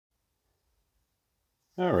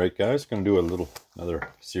All right, guys, going to do another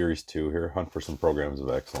series 2 here, hunt for some programs of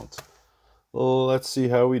excellence. Well, let's see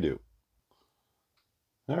how we do.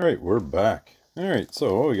 All right, we're back. All right,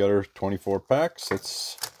 so we got our 24 packs.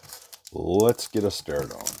 Let's get a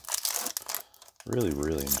start on. Really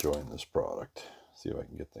enjoying this product. See if I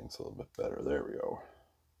can get things a little bit better. There we go.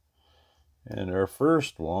 And our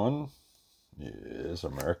first one is a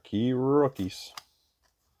Marquee Rookies.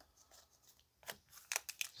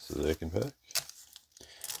 Second pack.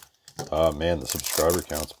 Man, the subscriber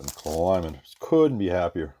count's been climbing. Couldn't be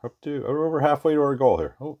happier. We're over halfway to our goal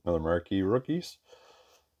here. Oh, another Marquee Rookies.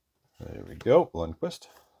 There we go. Lundqvist.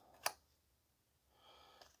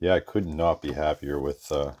 Yeah, I could not be happier with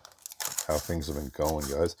how things have been going,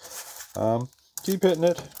 guys. Keep hitting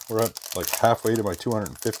it. We're at like halfway to my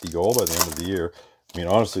 250 goal by the end of the year. I mean,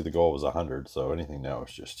 honestly, the goal was 100, so anything now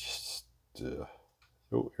is just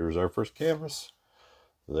Oh, here's our first canvas.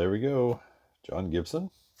 There we go. John Gibson.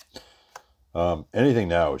 Anything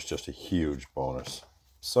now is just a huge bonus.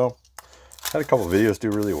 So, had a couple of videos do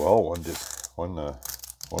really well. One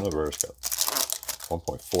of ours got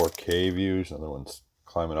 1.4K views. Another one's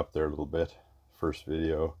climbing up there a little bit. First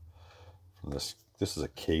video from this. This is a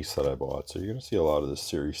case that I bought, so you're going to see a lot of this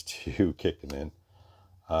Series 2 kicking in.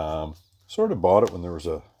 Sort of bought it when there was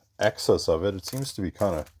a excess of it. It seems to be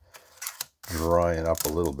kind of drying up a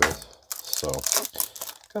little bit. So,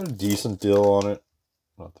 got a decent deal on it.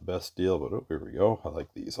 Not the best deal, but oh, here we go. I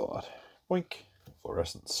like these a lot. Boink.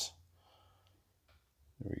 Fluorescence.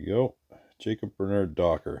 There we go. Jacob Bernard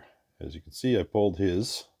Docker. As you can see, I pulled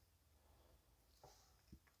his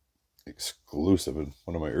exclusive in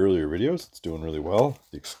one of my earlier videos. It's doing really well.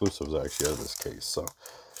 The exclusive is actually out of this case. So,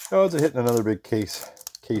 odds of hitting another big case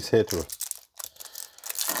hit.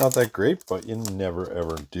 Not that great, but you never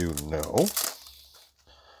ever do know.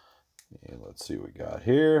 And let's see what we got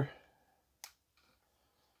here.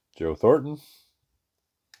 Joe Thornton,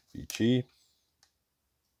 Beachy.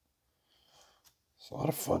 It's a lot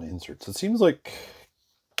of fun inserts. It seems like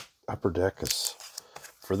Upperdeck is,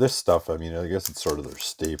 for this stuff, I mean, I guess it's sort of their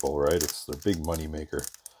staple, right? It's their big money maker.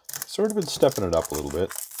 Sort of been stepping it up a little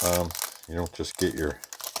bit. You don't just get your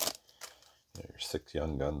 6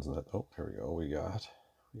 young guns and that. Oh, here we go. We got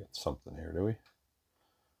something here, do we?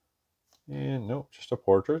 And no, just a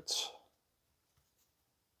portraits.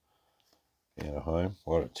 Anaheim,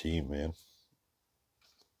 what a team, man.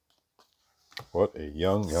 What a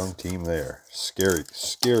young team there. Scary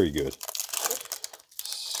good.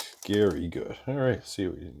 Scary good. All right, see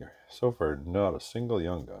what we can get. So far, not a single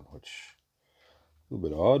young gun, which a little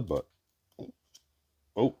bit odd, but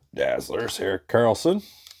oh, Dazzlers here. Carlson.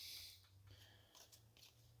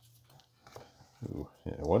 Ooh,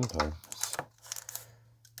 yeah, one time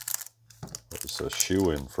it was a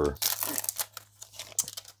shoe-in for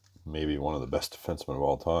maybe one of the best defensemen of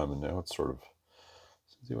all time, and now it's sort of,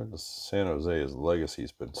 since he went to San Jose, his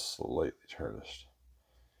legacy's been slightly tarnished.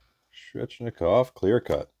 Svechnikov,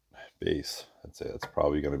 Clearcut base. I'd say that's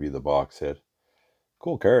probably going to be the box hit.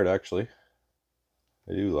 Cool card, actually.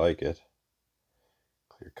 I do like it.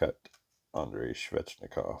 Clearcut, Andrei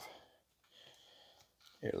Svechnikov.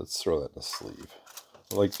 Here, let's throw that in the sleeve.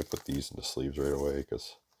 I like to put these into sleeves right away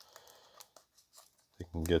because they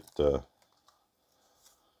can get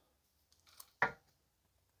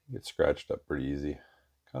scratched up pretty easy.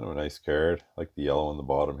 Kind of a nice card. I like the yellow on the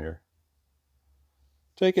bottom here.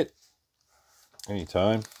 Take it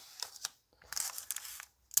anytime.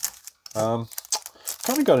 Kind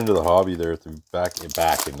of got into the hobby there back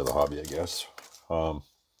into the hobby, I guess. Through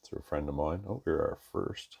a friend of mine. Oh, here's our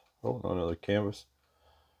first. Oh, no, another canvas.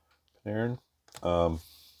 Panarin.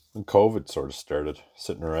 When COVID sort of started,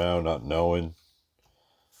 sitting around not knowing,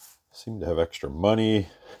 seemed to have extra money,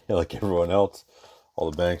 like everyone else. All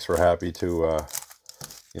the banks were happy to,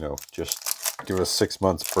 just give us 6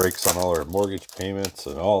 months breaks on all our mortgage payments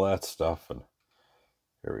and all that stuff. And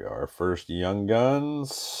here we are, first young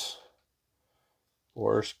guns.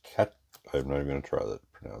 Boris Kat. I'm not even going to try to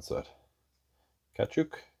pronounce that.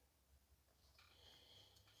 Kachuk.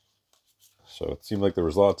 So it seemed like there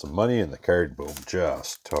was lots of money, and the card boom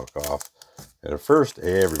just took off. And at first,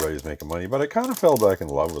 everybody's making money, but I kind of fell back in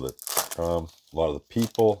love with it. A lot of the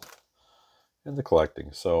people and the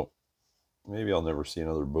collecting. So maybe I'll never see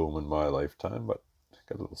another boom in my lifetime, but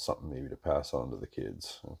got a little something maybe to pass on to the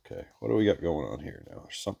kids. Okay, what do we got going on here now?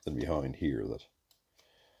 There's something behind here that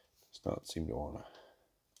does not seem to want to.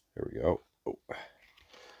 There we go.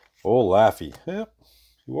 Oh, Laffy. Yep,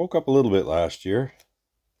 he woke up a little bit last year.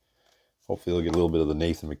 Hopefully he'll get a little bit of the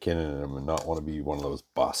Nathan McKinnon in him and not want to be one of those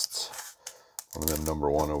busts. One of them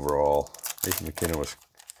 #1 overall. Nathan McKinnon was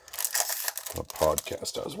a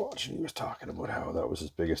podcast I was watching, he was talking about how that was his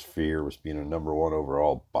biggest fear, was being a #1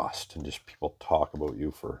 overall bust, and just people talk about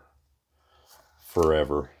you for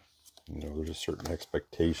forever. You know, there's a certain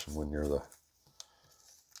expectation when you're the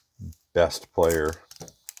best player,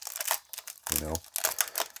 you know,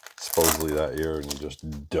 supposedly that year, and you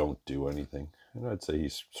just don't do anything. And I'd say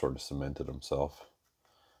he's sort of cemented himself.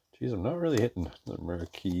 Geez, I'm not really hitting the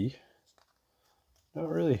marquee. Not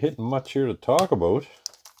really hitting much here to talk about.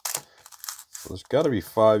 So there's got to be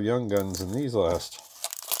 5 young guns in these last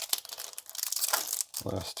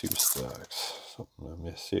 2 stacks. Something I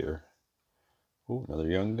miss here. Ooh, another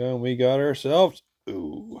young gun we got ourselves.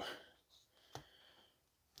 Ooh.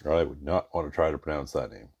 I would not want to try to pronounce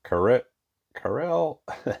that name. Karel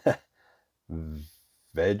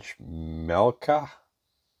Svechnikov.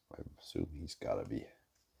 I assume he's got to be.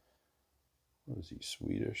 What is he,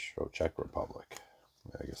 Swedish? Oh, Czech Republic.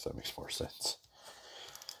 I guess that makes more sense.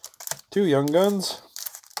 2 young guns.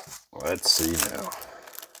 Let's see now.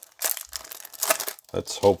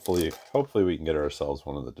 Let's hopefully we can get ourselves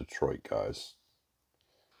one of the Detroit guys.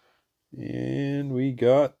 And we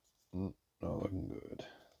got, not looking good.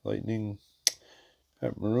 Lightning,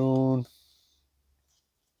 at maroon.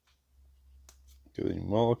 Good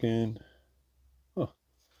Mulligan. Huh.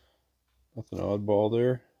 Nothing oddball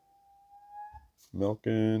there.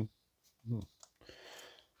 Milken.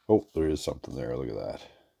 Oh, there is something there. Look at that.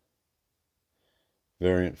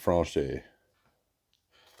 Variant Franche.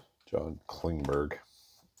 John Klingberg.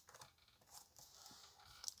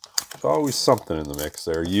 There's always something in the mix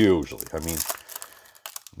there, usually. I mean,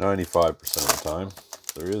 95% of the time.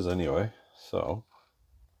 There is anyway. So.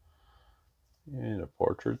 And a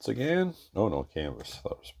portraits again. Oh, no, canvas.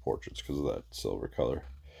 That was portraits because of that silver color.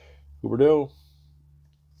 Upperdeck.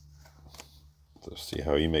 Let's see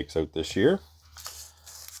how he makes out this year.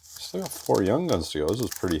 Still got 4 young guns to go. This is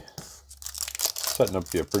pretty setting up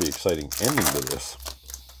to be a pretty exciting ending to this.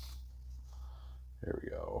 There we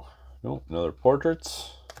go. Nope, another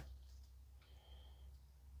portraits.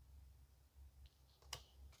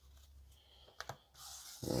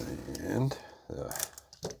 And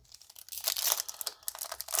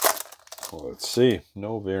let's see.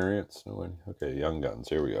 No variants. No any. Okay, young guns.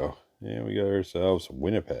 Here we go. And we got ourselves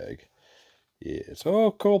Winnipeg. Yes.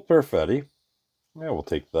 Oh, Cole Perfetti. Yeah, we'll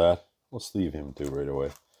take that. We'll sleeve him too right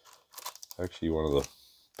away. Actually, one of the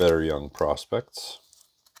better young prospects.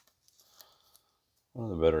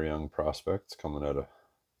 One of the better young prospects coming out of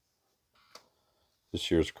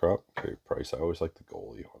this year's crop. Okay, Price. I always like the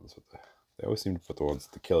goalie ones with the. They always seem to put the ones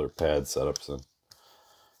with the killer pad setups in.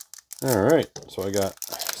 All right, so I got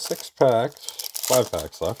 5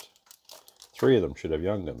 packs left. 3 of them should have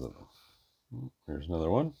young guns in them. Here's another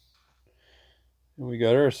one. And we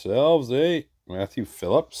got ourselves a Matthew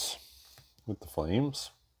Phillips with the Flames.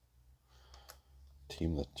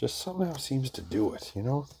 Team that just somehow seems to do it, you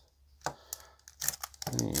know?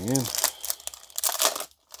 And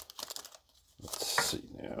let's see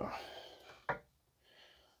now.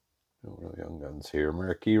 No real young guns here.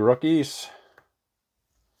 Marquee rookies.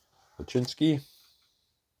 Lachinsky.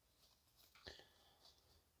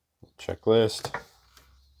 Checklist.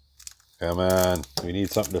 Come on. We need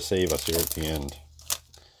something to save us here at the end.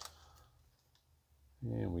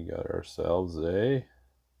 And we got ourselves a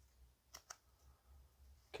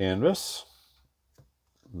canvas.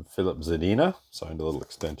 Philip Zadina. Signed a little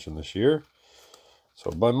extension this year. So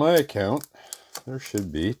by my account, there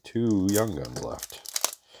should be 2 young guns left.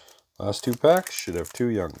 Last 2 packs should have 2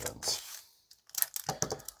 young guns.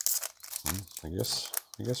 I guess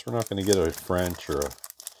we're not going to get a French or a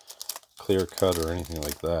Clearcut or anything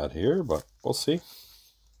like that here, but we'll see.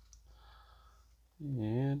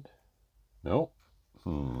 And no.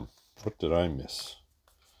 What did I miss?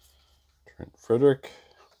 Trent Frederick.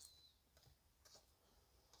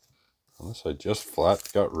 Unless I just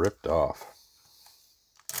flat got ripped off.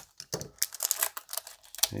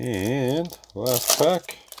 And last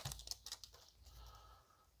pack.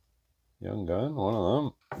 Young gun, one of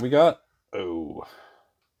them. We got,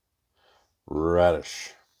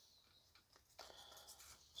 Radish.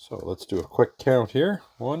 So let's do a quick count here.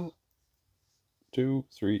 1, 2,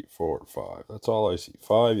 3, 4, 5. That's all I see.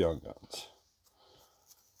 5 young guns.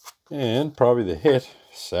 And probably the hit,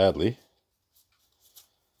 sadly.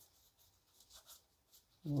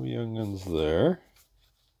 No young guns there.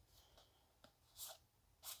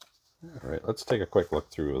 All right, let's take a quick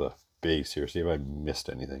look through the base here, see if I missed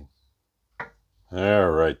anything. All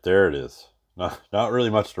right, there it is. Not really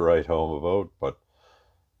much to write home about, but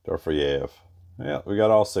Dorfiev. Yeah, we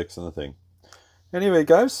got all 6 in the thing. Anyway,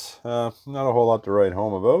 guys, not a whole lot to write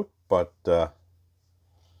home about, but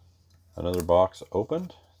another box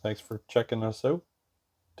opened. thanks for checking us out,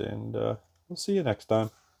 and we'll see you next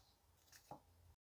time.